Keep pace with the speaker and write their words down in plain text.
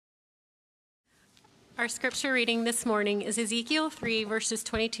Our scripture reading this morning is Ezekiel 3, verses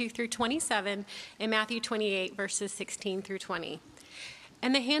 22 through 27, and Matthew 28, verses 16 through 20.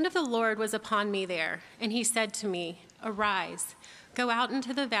 And the hand of the Lord was upon me there, and he said to me, "Arise, go out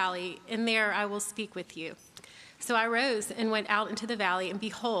into the valley, and there I will speak with you." So I rose and went out into the valley, and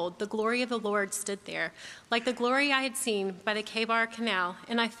behold, the glory of the Lord stood there, like the glory I had seen by the Gabor canal,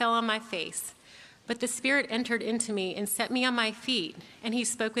 and I fell on my face. But the Spirit entered into me and set me on my feet, and he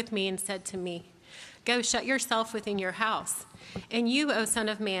spoke with me and said to me, "Go shut yourself within your house. And you, O Son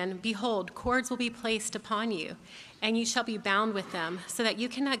of Man, behold, cords will be placed upon you, and you shall be bound with them, so that you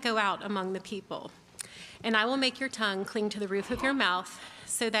cannot go out among the people. And I will make your tongue cling to the roof of your mouth,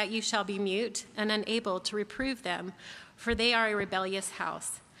 so that you shall be mute and unable to reprove them, for they are a rebellious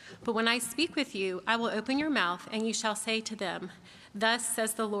house. But when I speak with you, I will open your mouth, and you shall say to them, 'Thus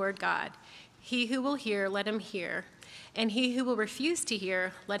says the Lord God.' He who will hear, let him hear. And he who will refuse to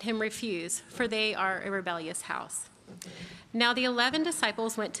hear, let him refuse, for they are a rebellious house." Now the 11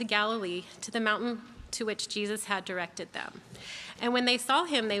 disciples went to Galilee, to the mountain to which Jesus had directed them. And when they saw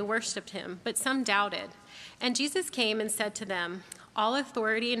him, they worshipped him, but some doubted. And Jesus came and said to them, "All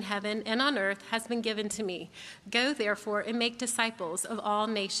authority in heaven and on earth has been given to me. Go, therefore, and make disciples of all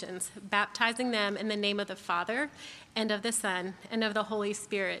nations, baptizing them in the name of the Father and of the Son and of the Holy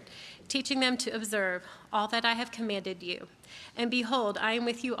Spirit, teaching them to observe all that I have commanded you. And behold, I am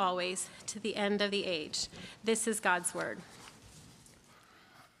with you always to the end of the age." This is God's word.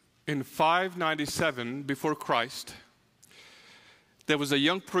 In 597 before Christ, there was a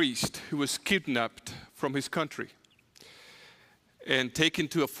young priest who was kidnapped from his country and taken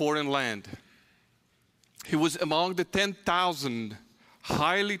to a foreign land. He was among the 10,000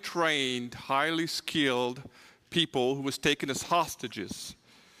 highly trained, highly skilled people who was taken as hostages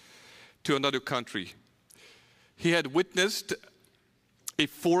to another country. He had witnessed a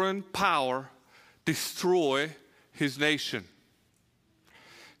foreign power destroy his nation,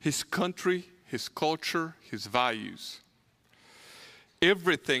 his country, his culture, his values.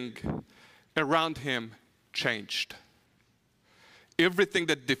 Everything around him changed. Everything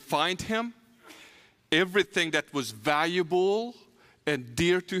that defined him, everything that was valuable and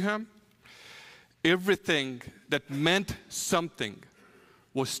dear to him, everything that meant something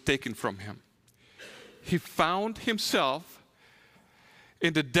was taken from him. He found himself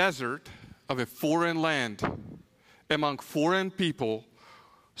in the desert of a foreign land, among foreign people,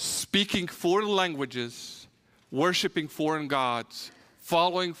 speaking foreign languages, worshiping foreign gods,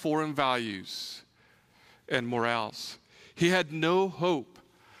 following foreign values and morals. He had no hope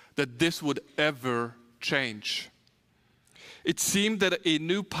that this would ever change. It seemed that a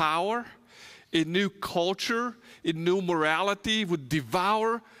new power, a new culture, a new morality would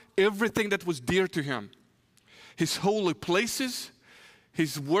devour everything that was dear to him. His holy places,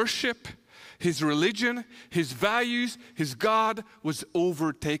 his worship, his religion, his values, his God was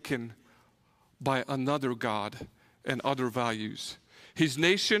overtaken by another God and other values. His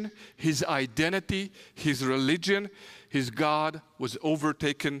nation, his identity, his religion, his God was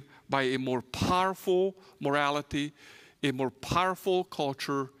overtaken by a more powerful morality, a more powerful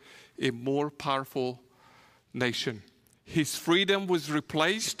culture, a more powerful nation. His freedom was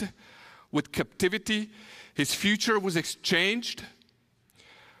replaced with captivity. His future was exchanged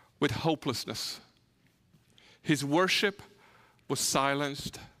with hopelessness. His worship was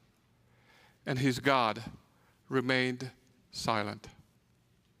silenced, and his God remained silent.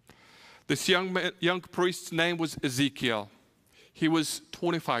 This young priest's name was Ezekiel. He was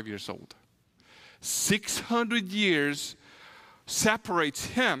 25 years old. 600 years separates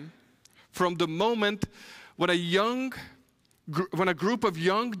him from the moment when a group of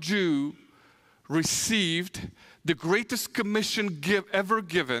young Jews received the greatest commission ever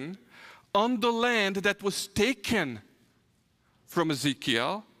given on the land that was taken from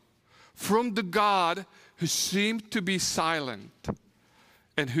Ezekiel, from the God who seemed to be silent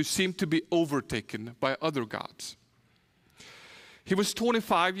and who seemed to be overtaken by other gods. He was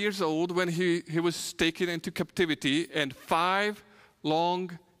 25 years old when he was taken into captivity, and 5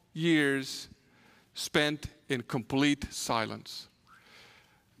 long years spent in complete silence.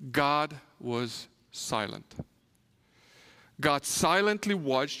 God was silent. God silently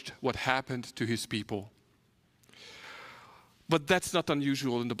watched what happened to his people. But that's not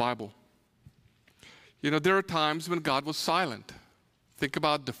unusual in the Bible. You know, there are times when God was silent. Think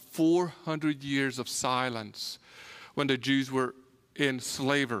about the 400 years of silence when the Jews were in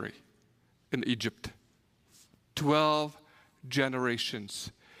slavery in Egypt. 12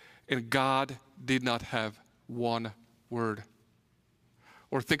 generations, and God did not have one word.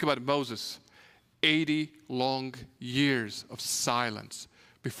 Or think about Moses, 80 long years of silence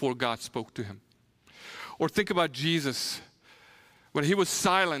before God spoke to him. Or think about Jesus when he was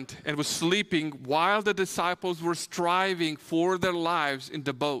silent and was sleeping while the disciples were striving for their lives in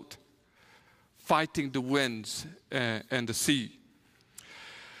the boat, fighting the winds and the sea.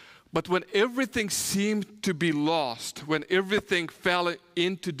 But when everything seemed to be lost, when everything fell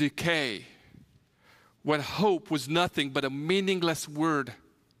into decay, when hope was nothing but a meaningless word,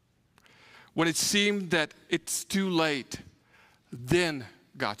 when it seemed that it's too late, then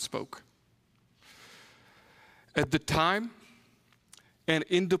God spoke. At the time and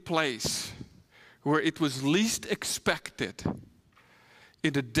in the place where it was least expected,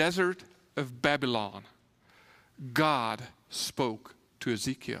 in the desert of Babylon, God spoke to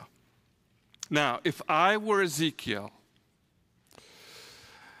Ezekiel. Now, if I were Ezekiel,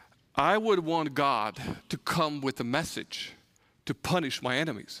 I would want God to come with a message to punish my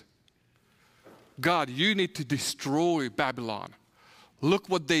enemies. God, you need to destroy Babylon. Look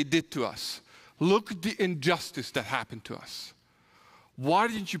what they did to us. Look at the injustice that happened to us. Why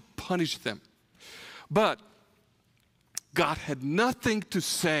didn't you punish them? But God had nothing to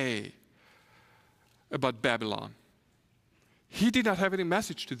say about Babylon. He did not have any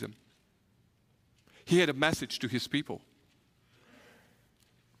message to them. He had a message to his people,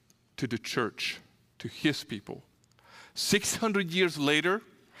 to the church, to his people. 600 years later,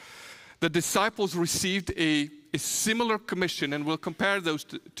 the disciples received a similar commission, and we'll compare those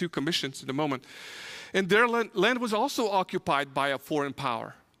two commissions in a moment. And their land was also occupied by a foreign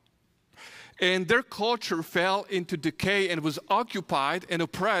power. And their culture fell into decay and was occupied and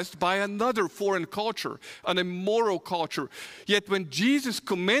oppressed by another foreign culture, an immoral culture. Yet when Jesus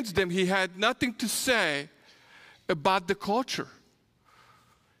commends them, he had nothing to say about the culture.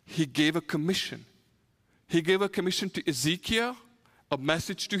 He gave a commission. He gave a commission to Ezekiel, a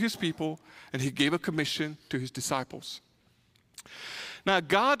message to his people, and he gave a commission to his disciples. Now,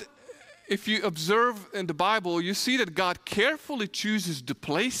 God, if you observe in the Bible, you see that God carefully chooses the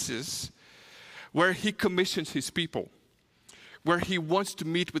places where he commissions his people, where he wants to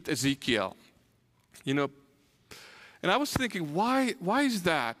meet with Ezekiel. You know, and I was thinking, why is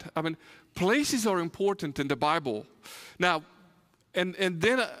that? I mean, places are important in the Bible. Now, and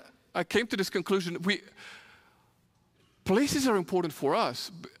then I came to this conclusion, places are important for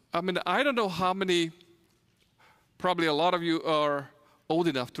us. I mean, I don't know how many, probably a lot of you are old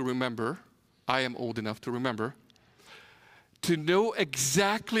enough to remember, I am old enough to remember, to know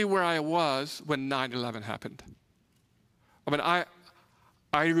exactly where I was when 9/11 happened. I mean,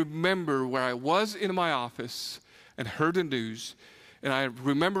 I remember where I was in my office and heard the news, and I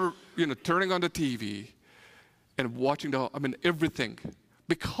remember, turning on the TV and watching everything.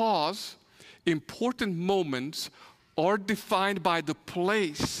 Because important moments are defined by the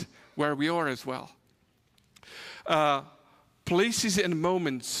place where we are as well. Places and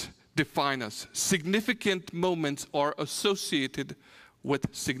moments define us. Significant moments are associated with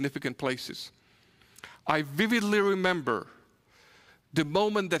significant places. I vividly remember the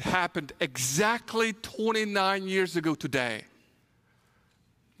moment that happened exactly 29 years ago today.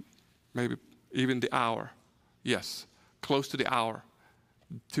 Maybe even the hour. Yes, close to the hour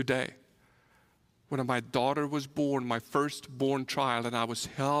today. When my daughter was born, my firstborn child, and I was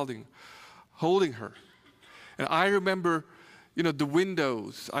holding her. And I remember the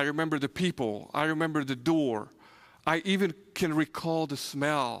windows, I remember the people, I remember the door. I even can recall the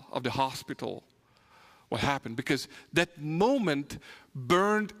smell of the hospital, what happened, because that moment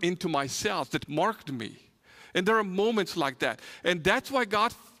burned into myself, that marked me. And there are moments like that. And that's why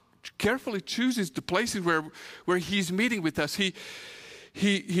God carefully chooses the places where he's meeting with us.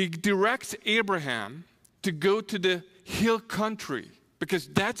 He directs Abraham to go to the hill country, because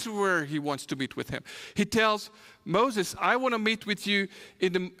that's where he wants to meet with him. He tells Moses, I want to meet with you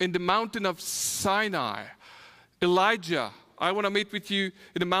in the mountain of Sinai. Elijah, I want to meet with you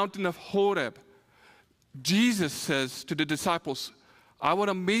in the mountain of Horeb. Jesus says to the disciples, I want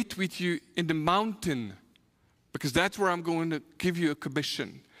to meet with you in the mountain, because that's where I'm going to give you a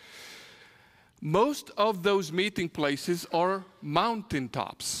commission. Most of those meeting places are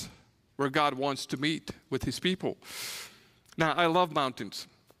mountaintops where God wants to meet with his people. Now, I love mountains.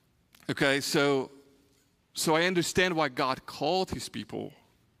 Okay, so I understand why God called his people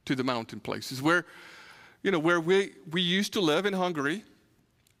to the mountain places where we used to live in Hungary.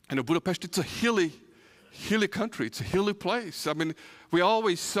 And Budapest, it's a hilly country. It's a hilly place. I mean, we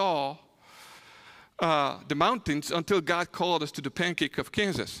always saw the mountains until God called us to the pancake of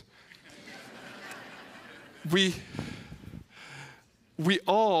Kansas. We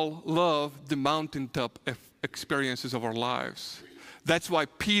all love the mountaintop experiences of our lives. That's why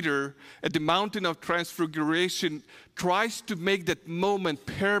Peter, at the mountain of transfiguration, tries to make that moment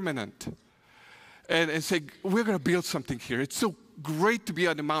permanent. and say, we're going to build something here. It's so great to be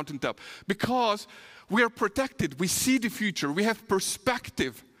on the mountaintop because we are protected. We see the future. We have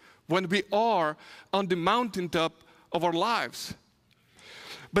perspective when we are on the mountaintop of our lives.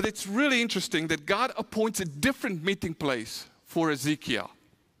 But it's really interesting that God appoints a different meeting place for Ezekiel.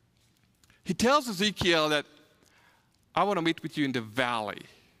 He tells Ezekiel that, I want to meet with you in the valley.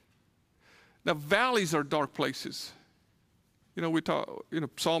 Now, valleys are dark places. We talk,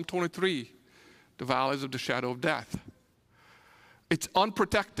 Psalm 23, the valleys of the shadow of death. It's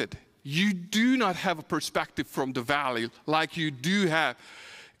unprotected. You do not have a perspective from the valley like you do have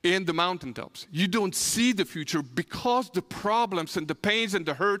in the mountaintops. You don't see the future because the problems and the pains and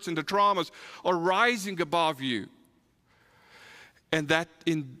the hurts and the traumas are rising above you. And that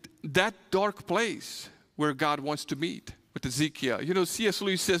in that dark place where God wants to meet with Ezekiel. C.S.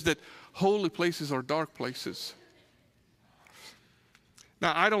 Lewis says that holy places are dark places.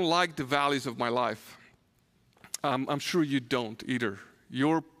 Now, I don't like the valleys of my life. I'm sure you don't either.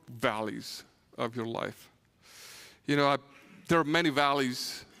 Your valleys of your life. There are many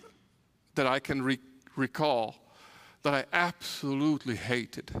valleys that I can recall that I absolutely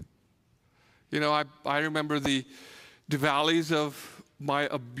hated. I remember the valleys of my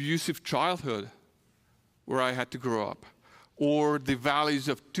abusive childhood where I had to grow up, or the valleys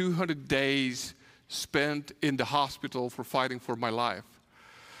of 200 days spent in the hospital for fighting for my life.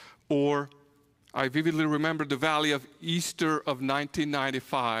 Or I vividly remember the valley of Easter of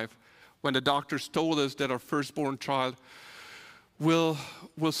 1995 when the doctors told us that our firstborn child will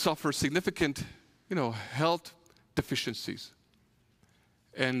suffer significant, health deficiencies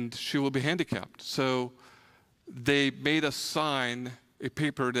and she will be handicapped. So they made us sign a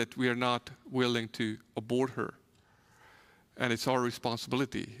paper that we are not willing to abort her. And it's our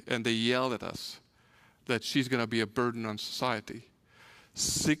responsibility. And they yelled at us that she's going to be a burden on society.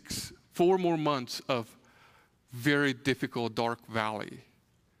 4 more months of very difficult, dark valley.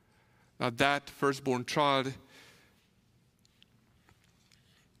 Now that firstborn child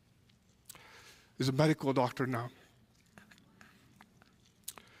is a medical doctor now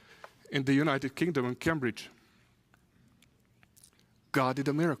in the United Kingdom in Cambridge. God did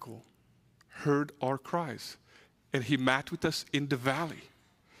a miracle, heard our cries, and he met with us in the valley.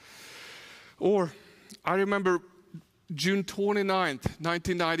 Or I remember June 29th,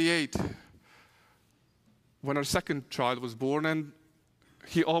 1998, when our second child was born, and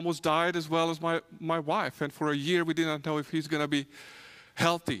he almost died as well as my wife. And for a year, we did not know if he's going to be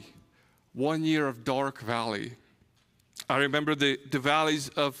healthy. 1 year of dark valley. I remember the valleys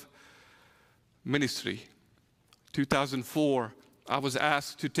of ministry. 2004, I was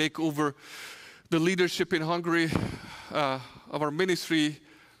asked to take over the leadership in Hungary of our ministry,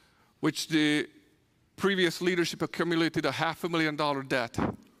 which the previous leadership accumulated a $500,000 debt,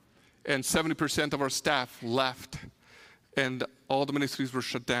 and 70% of our staff left, and all the ministries were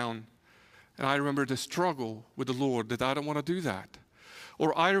shut down. And I remember the struggle with the Lord that I don't want to do that.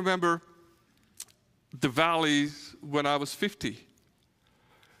 Or I remember the valleys when I was 50,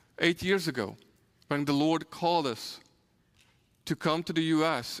 8 years ago, when the Lord called us to come to the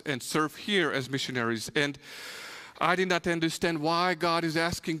U.S. and serve here as missionaries. And I did not understand why God is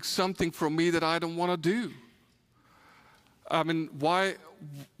asking something from me that I don't want to do. I mean, why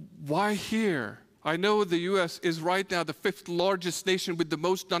here? I know the U.S. is right now the 5th largest nation with the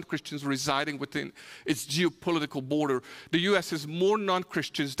most non-Christians residing within its geopolitical border. The U.S. has more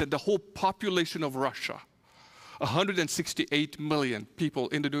non-Christians than the whole population of Russia. 168 million people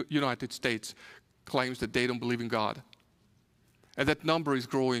in the United States claims that they don't believe in God. And that number is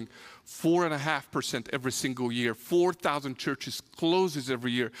growing 4.5% every single year. 4,000 churches closes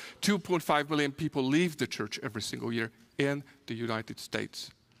every year. 2.5 million people leave the church every single year in the United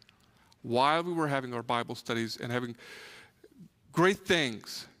States. While we were having our Bible studies and having great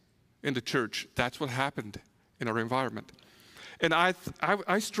things in the church, that's what happened in our environment. And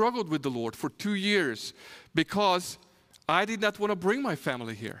I struggled with the Lord for 2 years because I did not want to bring my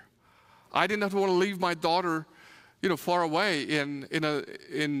family here. I did not want to leave my daughter, far away in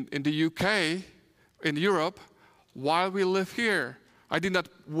the UK, in Europe, while we live here. I did not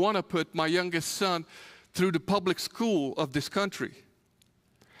want to put my youngest son through the public school of this country.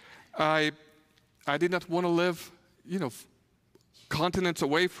 I did not want to live, continents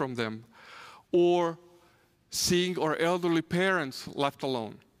away from them, or seeing our elderly parents left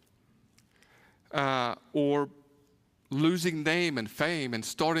alone, or losing name and fame and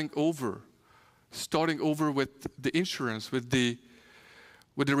starting over with the insurance, with the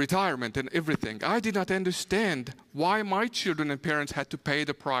retirement and everything. I did not understand why my children and parents had to pay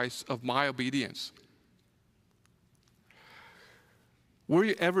the price of my obedience. Were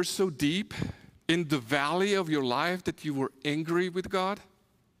you ever so deep in the valley of your life that you were angry with God?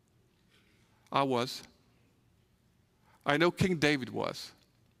 I was. I know King David was.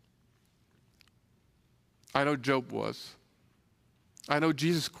 I know Job was. I know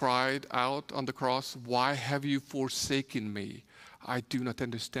Jesus cried out on the cross, "Why have you forsaken me? I do not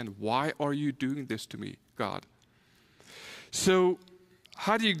understand. Why are you doing this to me, God?" So,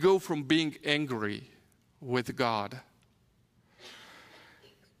 how do you go from being angry with God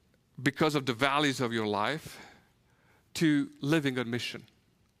because of the valleys of your life to living on mission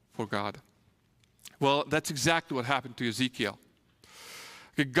for God? Well, that's exactly what happened to Ezekiel.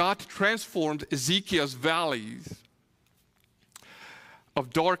 God transformed Ezekiel's valleys of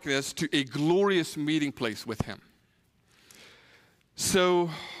darkness to a glorious meeting place with him.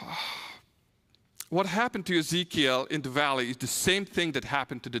 So, what happened to Ezekiel in the valley is the same thing that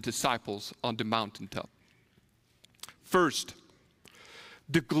happened to the disciples on the mountaintop. First,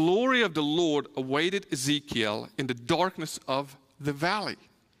 the glory of the Lord awaited Ezekiel in the darkness of the valley.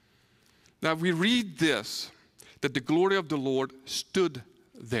 Now we read this, that the glory of the Lord stood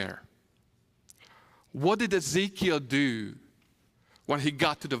there. What did Ezekiel do when he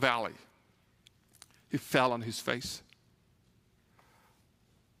got to the valley? He fell on his face.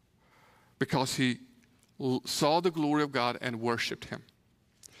 Because he saw the glory of God and worshiped him.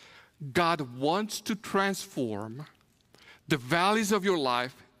 God wants to transform the valleys of your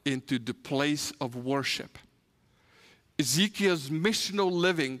life into the place of worship. Ezekiel's missional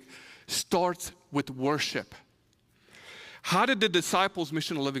living starts with worship. How did the disciples'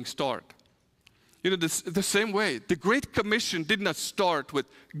 missional living start? You know, the same way. The Great Commission did not start with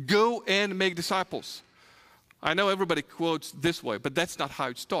go and make disciples. I know everybody quotes this way, but that's not how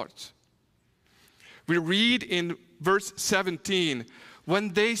it starts. We read in verse 17,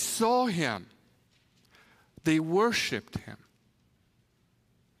 when they saw him, they worshiped him.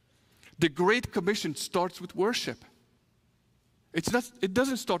 The Great Commission starts with worship. It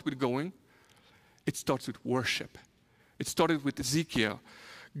doesn't start with going. It starts with worship. It started with Ezekiel.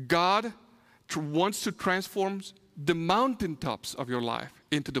 God wants to transform the mountaintops of your life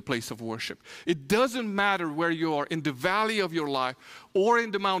into the place of worship. It doesn't matter where you are, in the valley of your life or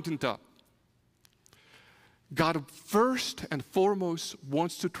in the mountaintop. God first and foremost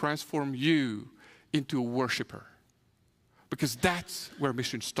wants to transform you into a worshiper, because that's where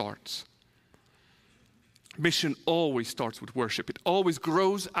mission starts. Mission always starts with worship. It always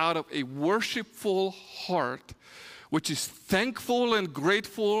grows out of a worshipful heart, which is thankful and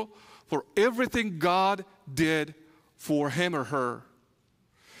grateful for everything God did for him or her.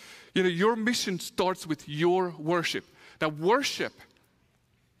 You know, your mission starts with your worship. Now, worship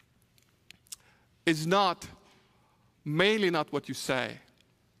is mainly not what you say.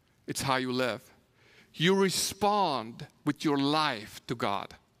 It's how you live. You respond with your life to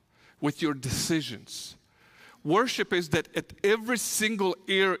God, with your decisions. Worship is that in every single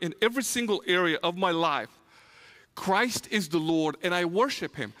area of my life, Christ is the Lord, and I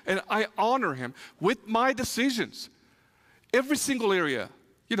worship him, and I honor him with my decisions. Every single area,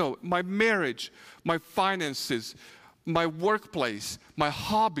 you know, my marriage, my finances, my workplace, my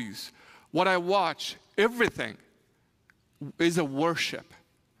hobbies, what I watch, everything is a worship.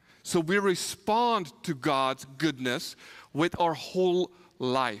 So we respond to God's goodness with our whole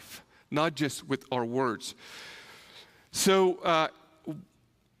life, not just with our words. So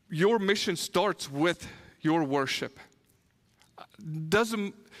your mission starts with your worship.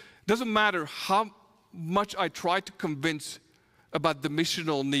 Doesn't matter how much I try to convince about the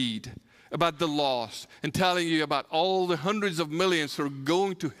missional need, about the lost, and telling you about all the hundreds of millions who are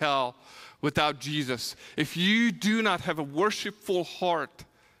going to hell without Jesus. If you do not have a worshipful heart,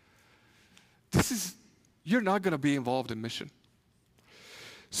 you're not going to be involved in mission.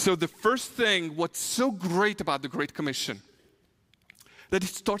 So the first thing, what's so great about the Great Commission, that it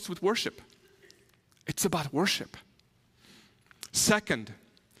starts with worship. It's about worship. Second,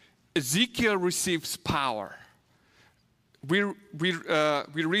 Ezekiel receives power. We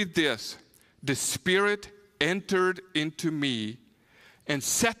read this: the Spirit entered into me and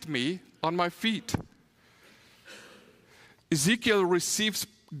set me on my feet. Ezekiel receives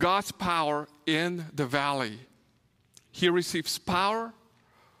God's power in the valley. He receives power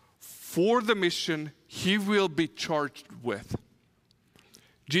for the mission he will be charged with.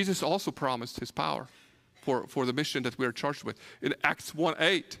 Jesus also promised his power for the mission that we are charged with. In Acts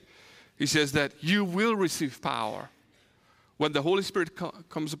 1:8, he says that you will receive power when the Holy Spirit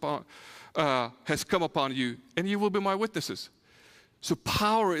has come upon you, and you will be my witnesses. So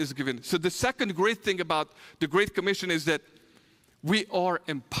power is given. So the second great thing about the Great Commission is that we are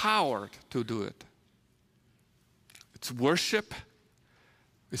empowered to do it. It's worship,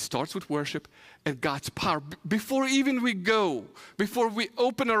 It starts with worship and God's power. Before even we go, before we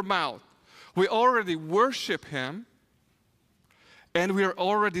open our mouth, we already worship Him and we are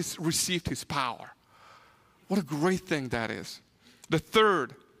already received His power. What a great thing that is. The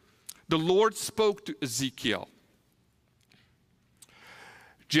third, the Lord spoke to Ezekiel,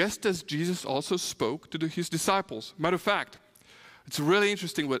 just as Jesus also spoke to His disciples. Matter of fact, it's really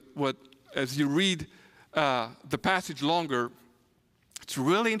interesting what as you read the passage longer, it's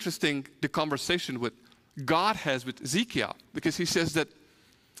really interesting the conversation what God has with Ezekiel, because He says that,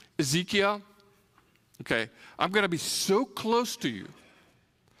 Ezekiel, okay, I'm going to be so close to you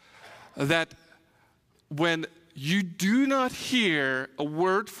that when you do not hear a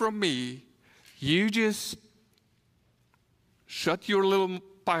word from me, you just shut your little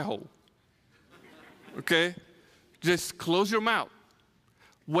pie hole. Okay? Just close your mouth.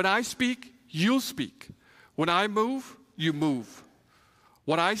 When I speak, you'll speak. When I move, you move.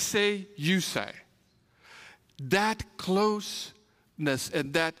 What I say, you say. That closeness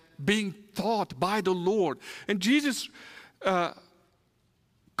and that being taught by the Lord. And Jesus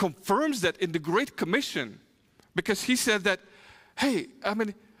confirms that in the Great Commission, because He said that, hey,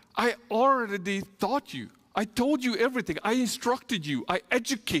 I already taught you. I told you everything. I instructed you. I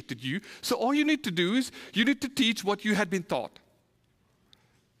educated you. So all you need to do is you need to teach what you had been taught.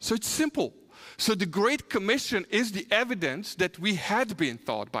 So it's simple. So the Great Commission is the evidence that we had been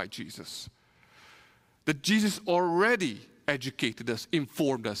taught by Jesus. That Jesus already educated us,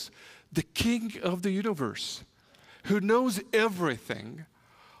 informed us. The King of the universe, who knows everything,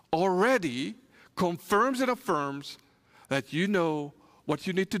 already confirms and affirms that you know what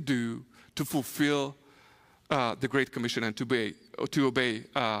you need to do to fulfill the Great Commission and to obey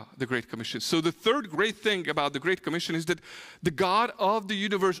the Great Commission. So the third great thing about the Great Commission is that the God of the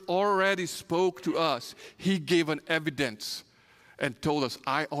universe already spoke to us. He gave an evidence and told us,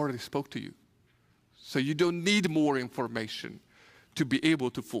 I already spoke to you. So you don't need more information to be able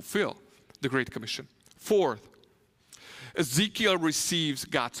to fulfill the Great Commission. Fourth, Ezekiel receives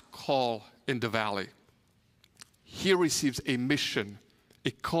God's call in the valley. He receives a mission,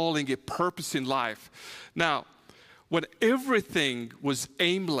 a calling, a purpose in life. Now, when everything was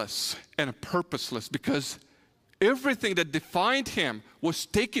aimless and purposeless, because everything that defined him was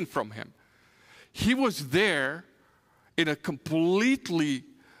taken from him, he was there in a completely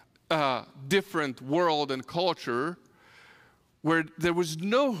different world and culture where there was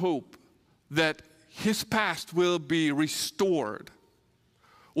no hope that his past will be restored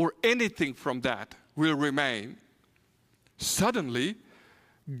or anything from that will remain. Suddenly,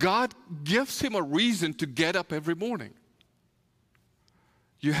 God gives him a reason to get up every morning.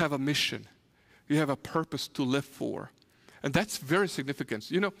 You have a mission. You have a purpose to live for. And that's very significant.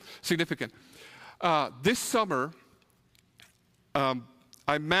 Significant. This summer,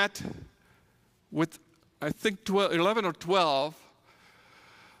 I met with, I think, 11 or 12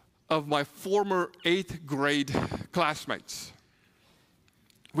 of my former 8th grade classmates.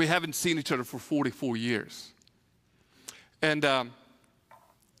 We haven't seen each other for 44 years. And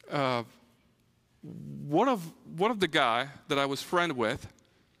one of the guy that I was friend with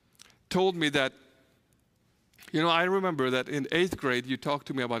told me that, I remember that in 8th grade you talked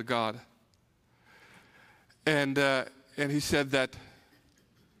to me about God. And he said that,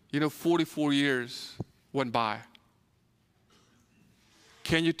 44 years went by.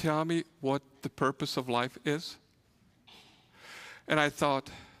 Can you tell me what the purpose of life is? And I thought,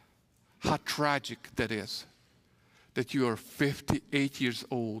 how tragic that is, that you are 58 years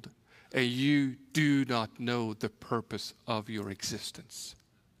old and you do not know the purpose of your existence.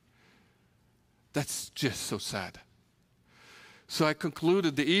 That's just so sad. So I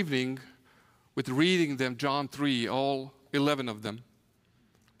concluded the evening with reading them John 3, all 11 of them,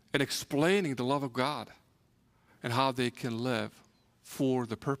 and explaining the love of God and how they can live for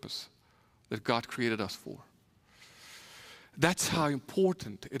the purpose that God created us for. That's how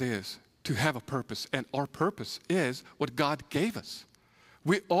important it is to have a purpose, and our purpose is what God gave us.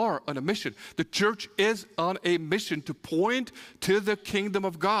 We are on a mission. The church is on a mission to point to the kingdom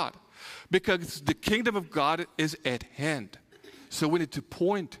of God, because the kingdom of God is at hand. So we need to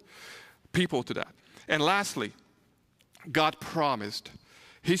point people to that. And lastly, God promised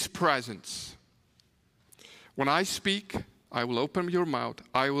His presence. When I speak, I will open your mouth.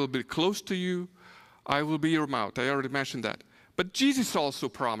 I will be close to you. I will be your mouth. I already mentioned that. But Jesus also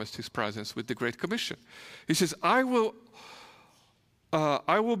promised His presence with the Great Commission. He says, I will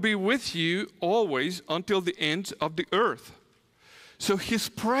be with you always until the ends of the earth. So His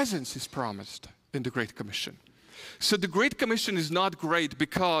presence is promised in the Great Commission. So the Great Commission is not great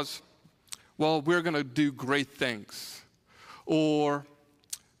because, we're going to do great things, or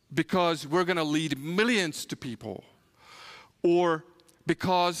because we're going to lead millions to people, or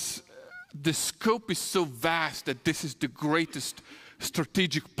because the scope is so vast that this is the greatest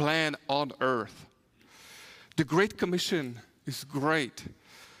strategic plan on earth. The Great Commission is great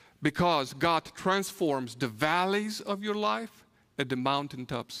because God transforms the valleys of your life and the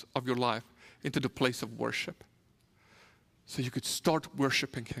mountaintops of your life into the place of worship. So you could start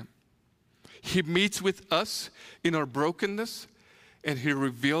worshiping Him. He meets with us in our brokenness, and He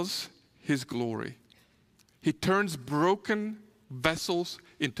reveals His glory. He turns broken vessels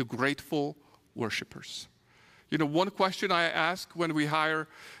into grateful worshipers. You know, one question I ask when we hire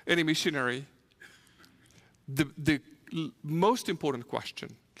any missionary, the most important question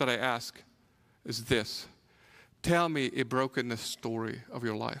that I ask is this: tell me a brokenness story of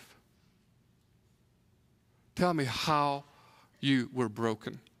your life. Tell me how you were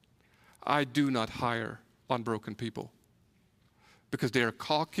broken. I do not hire unbroken people because they are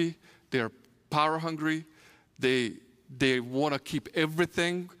cocky, they are power hungry, they want to keep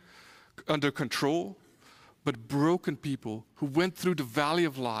everything under control. But broken people who went through the valley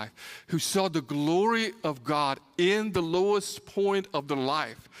of life, who saw the glory of God in the lowest point of their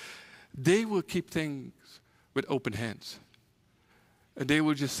life, they will keep things with open hands. And they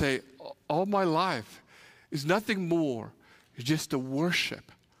will just say, all my life is nothing more, it's just a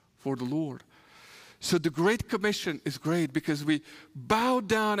worship for the Lord. So the Great Commission is great because we bow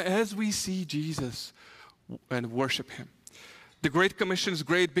down as we see Jesus and worship Him. The Great Commission is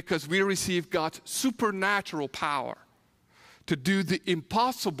great because we receive God's supernatural power to do the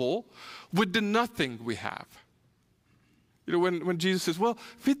impossible with the nothing we have. You know, when Jesus says, well,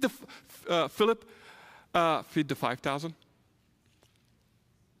 feed the 5,000.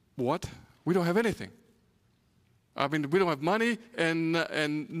 What? We don't have anything. I mean, we don't have money and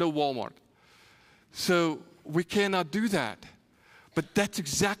no Walmart. So we cannot do that. But that's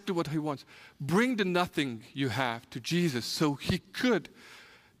exactly what He wants. Bring the nothing you have to Jesus so He could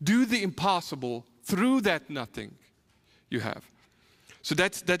do the impossible through that nothing you have. So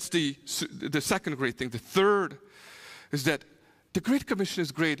that's the second great thing. The third is that the Great Commission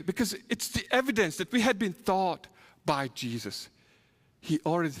is great because it's the evidence that we had been taught by Jesus. He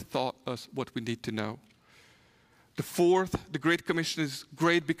already taught us what we need to know. The fourth, the Great Commission is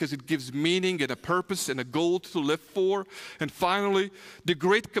great because it gives meaning and a purpose and a goal to live for. And finally, the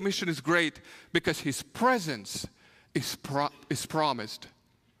Great Commission is great because His presence is promised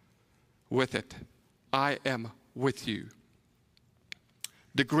with it. I am with you.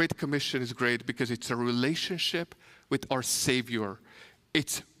 The Great Commission is great because it's a relationship with our Savior.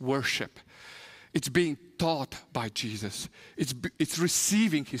 It's worship. It's being taught by Jesus. It's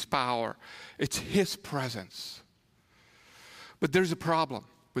receiving His power. It's His presence. But there's a problem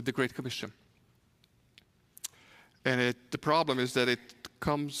with the Great Commission. And the problem is that it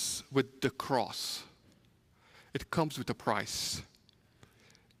comes with the cross. It comes with a price.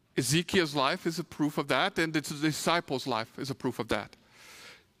 Ezekiel's life is a proof of that, and the disciples' life is a proof of that.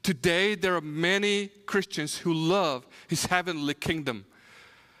 Today, there are many Christians who love His heavenly kingdom,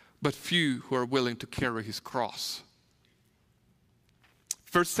 but few who are willing to carry His cross.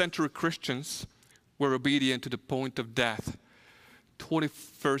 First century Christians were obedient to the point of death.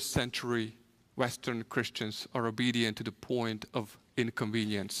 21st century Western Christians are obedient to the point of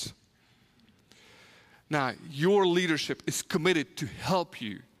inconvenience. Now, your leadership is committed to help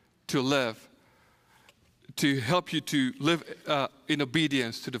you to live in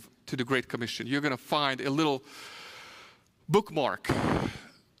obedience to the Great Commission. You're going to find a little bookmark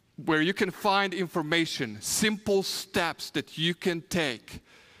where you can find information, simple steps that you can take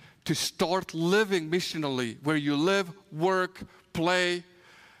to start living missionally, where you live, work, play,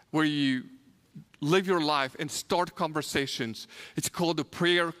 where you live your life and start conversations. It's called the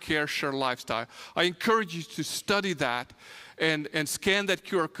Prayer, Care, Share lifestyle. I encourage you to study that and scan that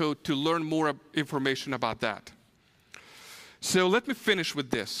QR code to learn more information about that. So let me finish with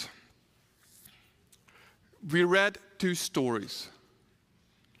this. We read two stories.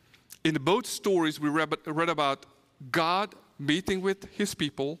 In both stories, we read about God meeting with His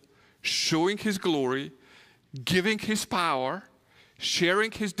people, showing His glory, giving His power,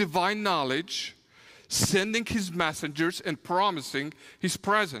 sharing His divine knowledge, sending His messengers, and promising His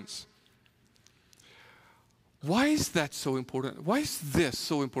presence. Why is that so important? Why is this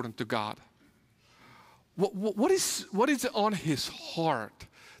so important to God? What is on His heart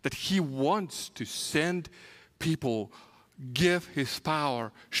that He wants to send people, give His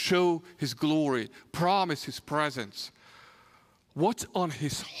power, show His glory, promise His presence? What's on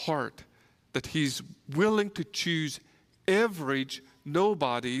His heart that He's willing to choose average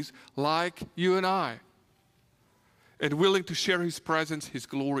nobodies like you and I? and willing to share His presence, His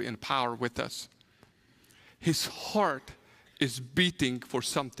glory, and power with us. His heart is beating for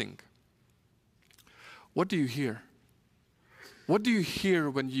something. What do you hear? What do you hear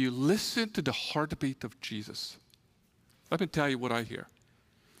when you listen to the heartbeat of Jesus? Let me tell you what I hear.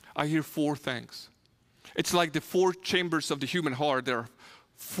 I hear four things. It's like the four chambers of the human heart. There are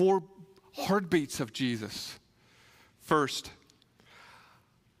four heartbeats of Jesus. First,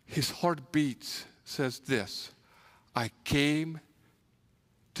 His heartbeat says this: I came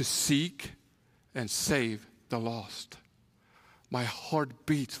to seek and save the lost. My heart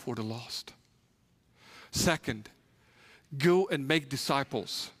beats for the lost. Second, go and make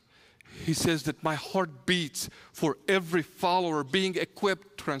disciples. He says that my heart beats for every follower being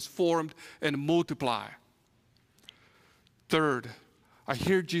equipped, transformed, and multiply. Third, I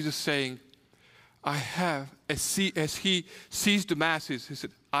hear Jesus saying, as He sees the masses, He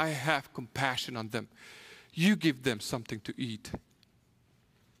said, I have compassion on them. You give them something to eat.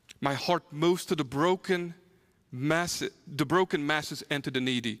 My heart moves to the broken masses and to the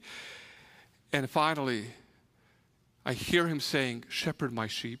needy. And finally, I hear Him saying, shepherd my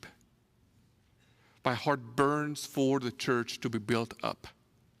sheep. My heart burns for the church to be built up.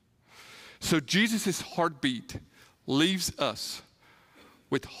 So Jesus' heartbeat leaves us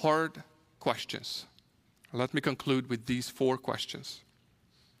with hard questions. Let me conclude with these four questions.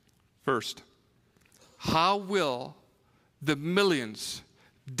 First, how will the millions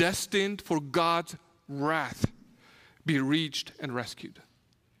destined for God's wrath be reached and rescued?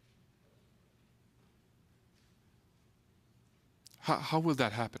 How will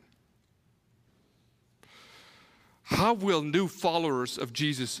that happen? How will new followers of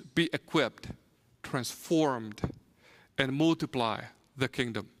Jesus be equipped, transformed, and multiply the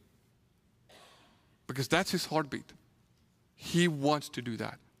kingdom? Because that's His heartbeat. He wants to do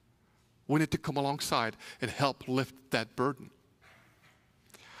that. We need to come alongside and help lift that burden.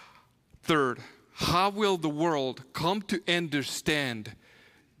 Third, how will the world come to understand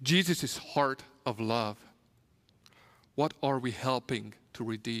Jesus' heart of love? What are we helping to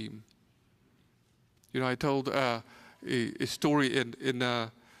redeem? You know, I told a story in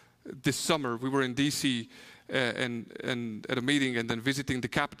this summer. We were in D.C. and at a meeting and then visiting the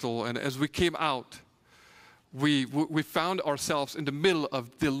Capitol. And as we came out, we found ourselves in the middle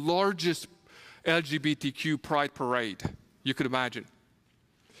of the largest LGBTQ pride parade you could imagine.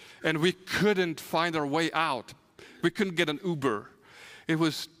 And we couldn't find our way out. We couldn't get an Uber. It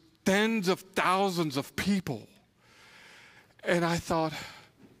was tens of thousands of people. And I thought,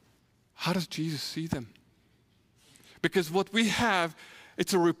 how does Jesus see them? Because what we have,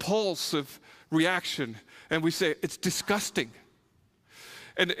 it's a repulsive reaction. And we say, it's disgusting.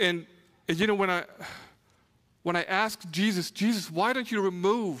 And you know, when I asked Jesus, why don't you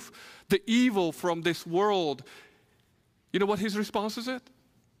remove the evil from this world? You know what His response is?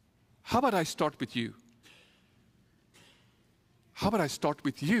 How about I start with you? How about I start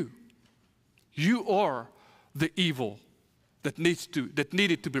with you? You are the evil that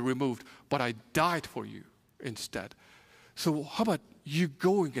needed to be removed, but I died for you instead. So how about you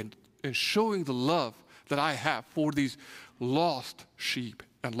going and showing the love that I have for these lost sheep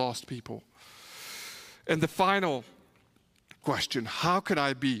and lost people? And the final question, how can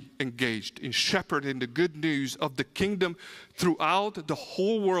I be engaged in shepherding the good news of the kingdom throughout the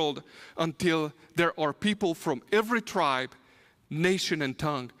whole world until there are people from every tribe, nation, and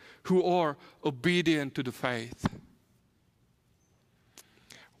tongue who are obedient to the faith?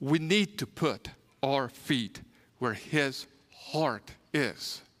 We need to put our feet where His heart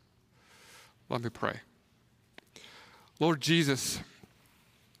is. Let me pray. Lord Jesus,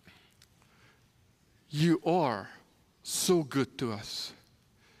 You are so good to us.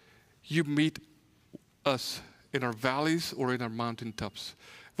 You meet us in our valleys or in our mountaintops.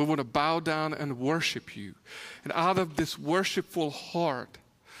 We want to bow down and worship You. And out of this worshipful heart,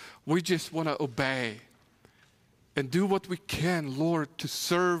 we just want to obey and do what we can, Lord, to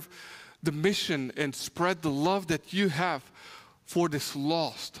serve the mission and spread the love that You have for this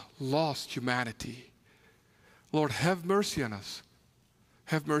lost humanity. Lord, have mercy on us.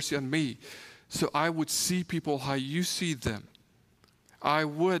 Have mercy on me, so I would see people how You see them. I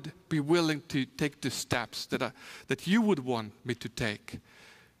would be willing to take the steps that You would want me to take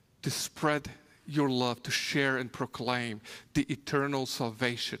to spread Your love, to share and proclaim the eternal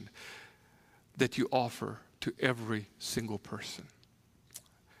salvation that You offer to every single person.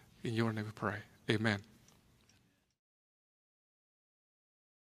 In Your name we pray. Amen.